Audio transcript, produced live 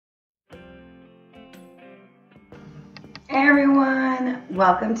Hey everyone,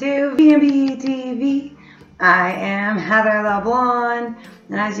 welcome to B&B TV. I am Heather LeBlanc,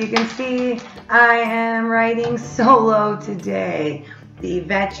 and as you can see, I am riding solo today. The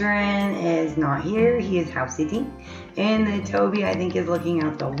veteran is not here, he is house sitting, and the Toby I think is looking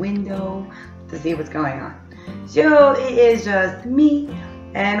out the window to see what's going on. So it is just me,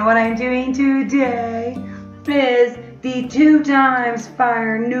 and what I'm doing today is the 2x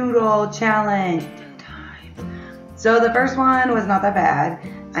fire noodle challenge. So the first one was not that bad.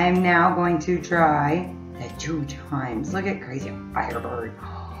 I am now going to try the 2x. Look at crazy firebird.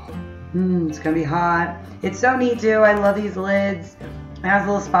 It's gonna be hot. It's so neat too. I love these lids. It has a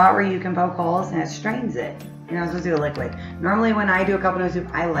little spot where you can poke holes and it strains it. You're not supposed to do a liquid. Normally when I do a cup of noodle soup,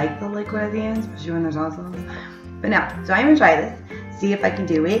 I like the liquid at the end, especially when there's hot sauce. But now, so I'm gonna try this, see if I can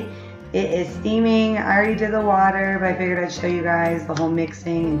do it. It is steaming. I already did the water, but I figured I'd show you guys the whole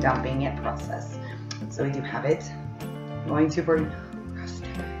mixing and dumping it process. So we do have it. Going to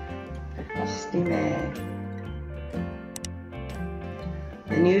steam it.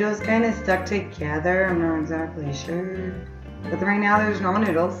 The noodles kind of stuck together. I'm not exactly sure. But right now there's no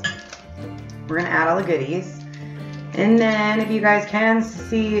noodles. We're going to add all the goodies. And then if you guys can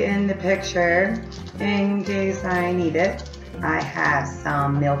see in the picture, in case I need it, I have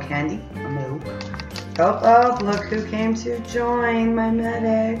some milk candy. Milk. Oh, look who came to join, my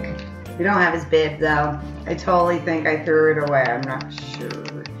medic. We don't have his bib though. I totally think I threw it away. I'm not sure.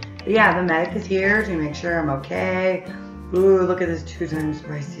 But yeah, the medic is here to make sure I'm okay. Ooh, look at this 2x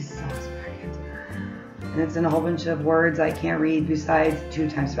spicy sauce packet. And it's in a whole bunch of words I can't read besides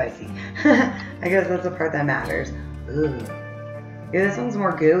 2x spicy. I guess that's the part that matters. Ooh. Yeah, this one's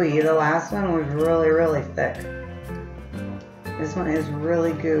more gooey. The last one was really thick. This one is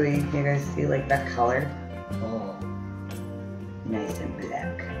really gooey. Can you guys see like that color? Oh, nice and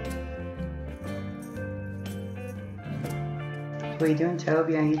black. What are you doing,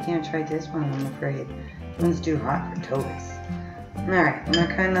 Toby? You can't try this one, I'm afraid. This one's too hot for Toby's. Alright, I'm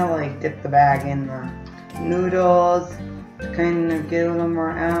gonna kind of like dip the bag in the noodles to kind of get a little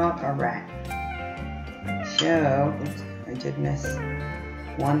more out. Alright. So, oops, I did miss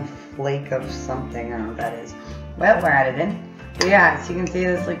one flake of something. I don't know what that is. Well, we're at it in. But yeah, so you can see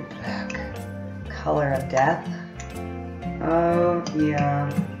this like black color of death. Oh, yeah.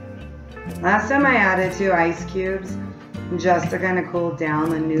 Last time I added 2 ice cubes just to kind of cool down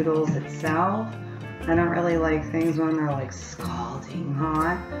the noodles itself. I don't really like things when they're like scalding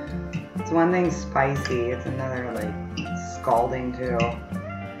hot. It's one thing spicy, it's another like scalding too.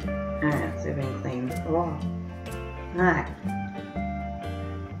 Alright, see if we can clean. Oh. Alright.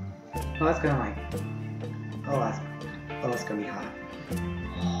 Oh, it's gonna like. Oh, it's gonna be hot.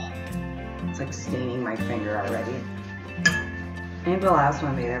 Oh, it's like staining my finger already. Maybe the last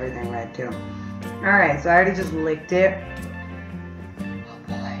one made everything red too. Alright, so I already just licked it. Oh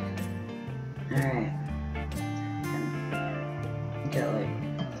boy. Alright. Get like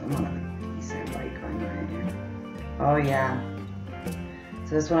somewhat of a decent light going right here. Oh yeah.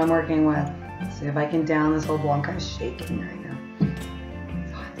 So that's what I'm working with. See if I can down this whole bowl. I'm kind of shaking right now.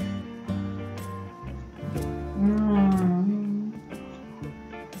 It's hot.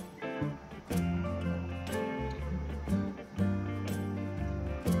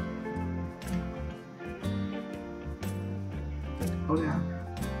 Oh yeah.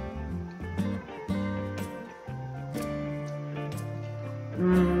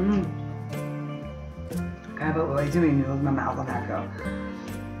 I put way too many noodles in my mouth on that go.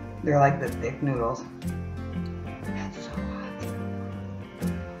 They're like the thick noodles. That's so hot.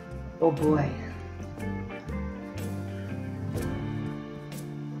 Oh boy.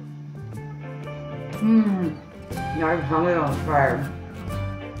 Now I've hung it on fire.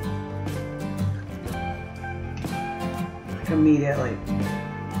 Immediately.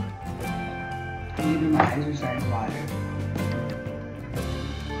 Even my eyes are starting to water.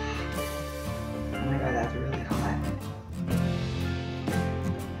 Oh my god, that's really hot.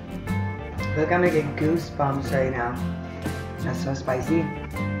 Look, I'm gonna get goosebumps right now. That's so spicy.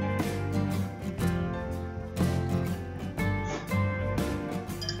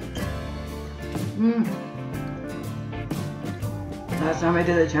 Last time I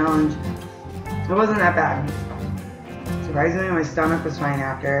did the challenge, it wasn't that bad. Surprisingly, my stomach was fine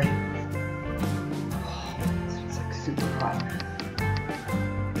after. Oh, it's like super hot.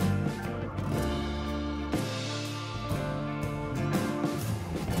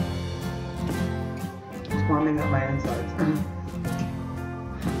 It's warming up my insides.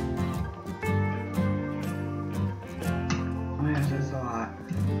 Oh my gosh, this is so hot.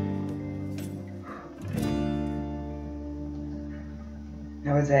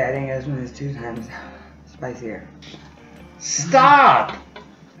 I would say I think this one is 2 times spicier. Stop!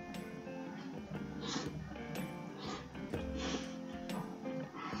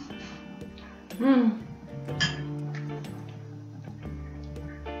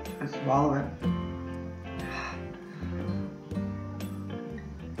 I swallow it.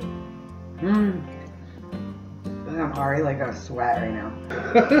 I'm already like a sweat right now.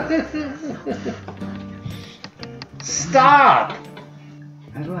 Stop!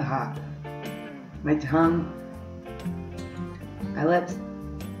 That's really hot. My tongue, my lips,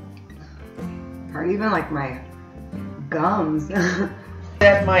 or even like my gums.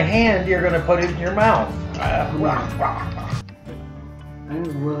 At my hand, you're gonna put it in your mouth. I think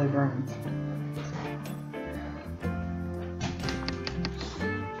it really burns.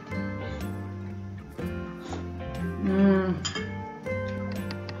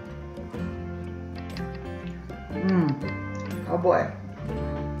 Oh boy.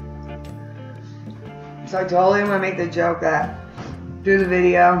 So I totally want to make the joke that through the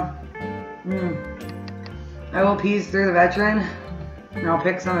video, I will piece through the veteran and I'll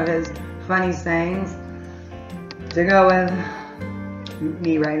pick some of his funny sayings to go with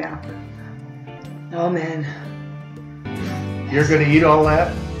me right now. Oh man. You're gonna eat all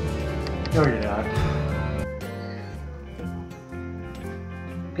that? No, you're not.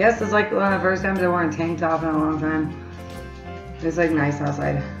 Yes, it's like one of the first times I wore a tank top in a long time. It's like nice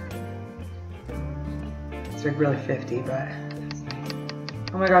outside. It's like really 50, but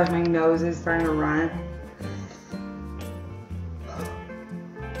oh my gosh, my nose is starting to run.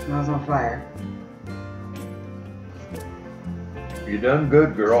 Smells on fire. You done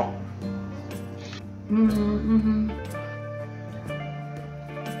good, girl.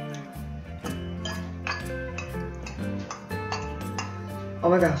 Oh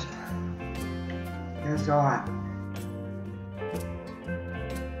my gosh. It's so hot.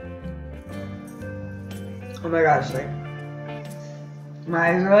 Oh my gosh, like my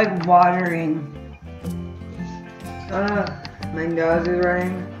eyes are like watering. My nose is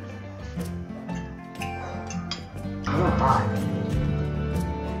running. I'm hot.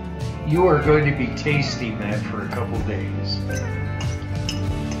 You are going to be tasting that for a couple days.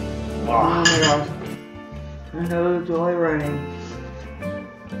 Oh my gosh. My nose is totally running.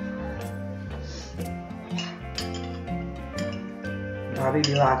 Probably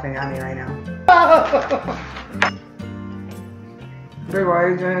be laughing at me right now. Big, why are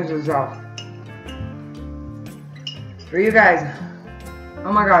you doing this to yourself? For you guys.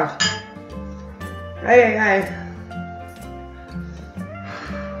 Oh my gosh. Hey.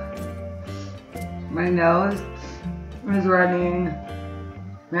 My nose is running.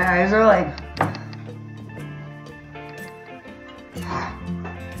 My eyes are like.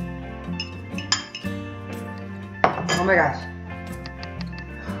 Oh my gosh.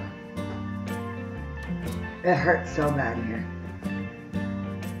 It hurts so bad in here.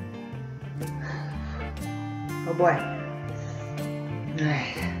 Oh boy.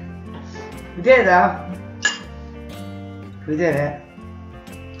 Alright. We did it though. We did it.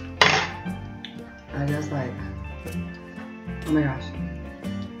 I just like, oh my gosh.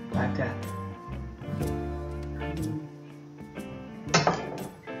 Black death.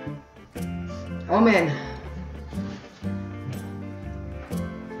 Oh man.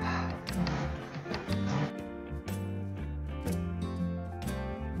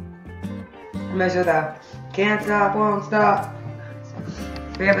 I measure the can't stop, won't stop.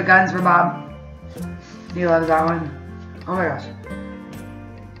 We have the guns for Bob. He loves that one. Oh my gosh.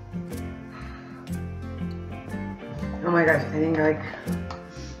 Oh my gosh, I think like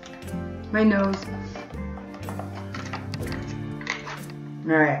my nose.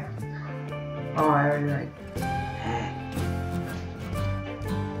 Alright. Oh, I already like.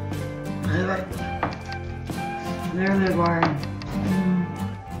 I like. Literally boring.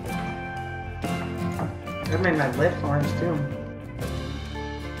 That made my lips orange too.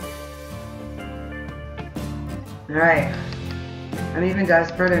 Alright. I'm even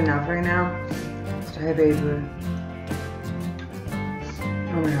desperate enough right now. Let's try baby food.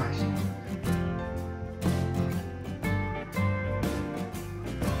 Oh my gosh.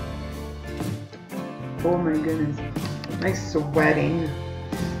 Oh my goodness. I'm like sweating.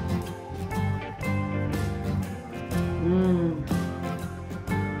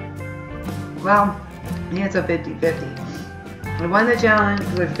 Well, yeah, it's a 50-50. I won the challenge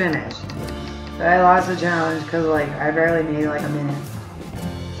because I finished. But I lost the challenge because like I barely made like a minute.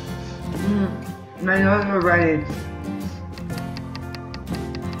 My nose was ready.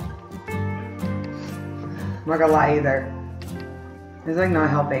 I'm not gonna lie either. It's like not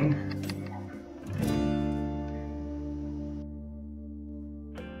helping.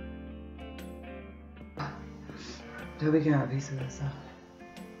 Toby can have a piece of this stuff.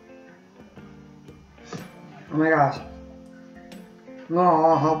 Oh my gosh. Oh,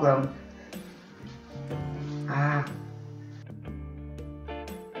 I'll help him. Ah.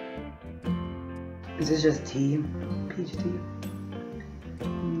 This is just tea. Peach tea.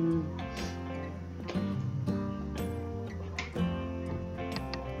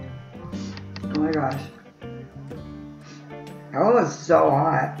 Oh my gosh. That one was so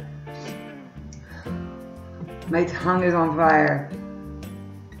hot. My tongue is on fire.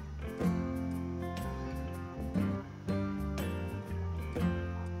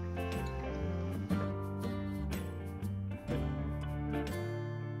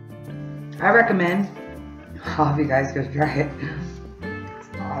 I recommend all of you guys go try it. It's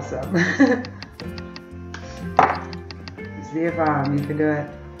awesome. See if you can do it.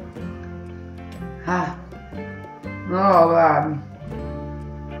 Ah. Oh god.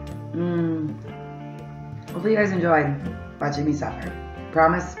 Hopefully you guys enjoyed watching me suffer.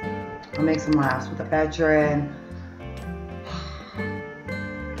 Promise I'll make some laughs with a veteran.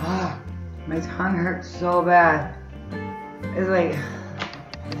 Ah, my tongue hurts so bad. It's like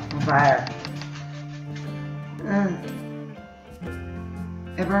on fire.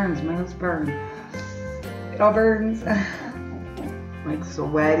 It burns, my lips burn. It all burns. Like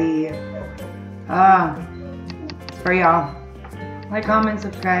sweaty. It's for y'all. Like, comment,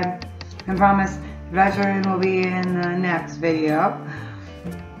 subscribe, and promise the veteran will be in the next video.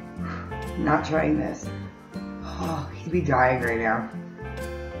 Not trying this. Oh, he'd be dying right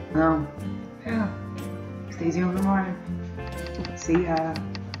now. Yeah. Stay tuned for more. See ya.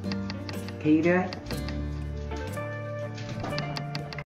 Can you do it?